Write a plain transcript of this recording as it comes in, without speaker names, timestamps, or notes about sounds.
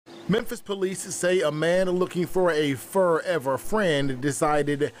Memphis police say a man looking for a forever friend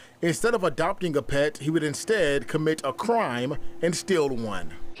decided instead of adopting a pet, he would instead commit a crime and steal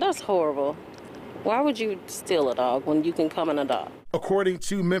one. That's horrible. Why would you steal a dog when you can come and adopt? According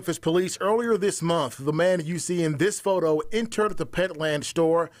to Memphis police, earlier this month, the man you see in this photo entered the Petland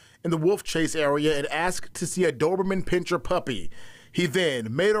store in the Wolf Chase area and asked to see a Doberman Pinscher puppy. He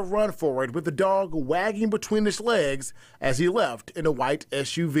then made a run for it with the dog wagging between his legs as he left in a white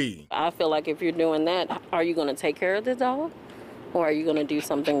SUV. I feel like if you're doing that, are you going to take care of the dog? Or are you going to do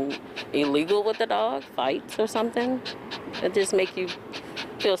something illegal with the dog, fights or something? It just makes you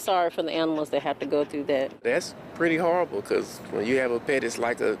feel sorry for the animals that have to go through that. That's pretty horrible because when you have a pet, it's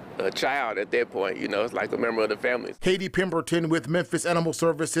like a child at that point, you know, it's like a member of the family. Katie Pemberton with Memphis Animal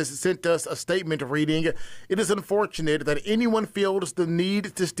Services sent us a statement reading, "It is unfortunate that anyone feels the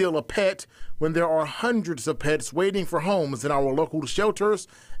need to steal a pet when there are hundreds of pets waiting for homes in our local shelters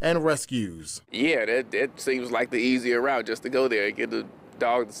and rescues." Yeah, that seems like the easier route, just to go there and get the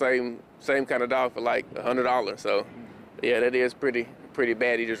dog, the same kind of dog for like $100. So, yeah, that is pretty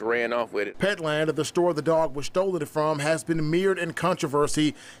bad. He just ran off with it. Petland, the store the dog was stolen from, has been mired in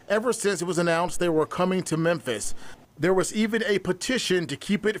controversy ever since it was announced they were coming to Memphis. There was even a petition to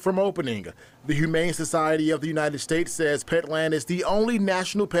keep it from opening. The Humane Society of the United States says Petland is the only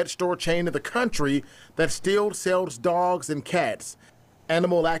national pet store chain in the country that still sells dogs and cats.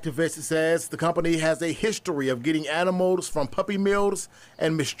 Animal activist says the company has a history of getting animals from puppy mills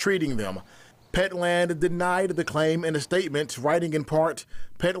and mistreating them. Petland denied the claim in a statement, writing in part,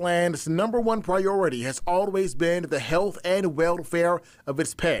 "Petland's #1 priority has always been the health and welfare of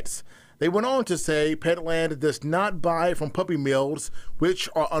its pets." They went on to say Petland does not buy from puppy mills, which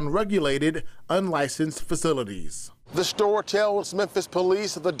are unregulated, unlicensed facilities. The store tells Memphis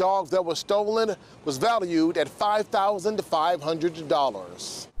police the dog that was stolen was valued at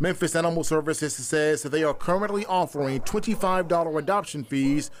 $5,500. Memphis Animal Services says they are currently offering $25 adoption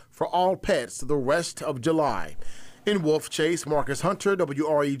fees for all pets the rest of July. In Wolf Chase, Marcus Hunter,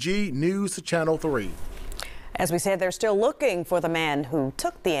 WREG News Channel 3. As we said, they're still looking for the man who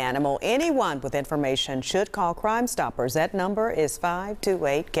took the animal. Anyone with information should call Crime Stoppers. That number is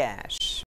 528-CASH.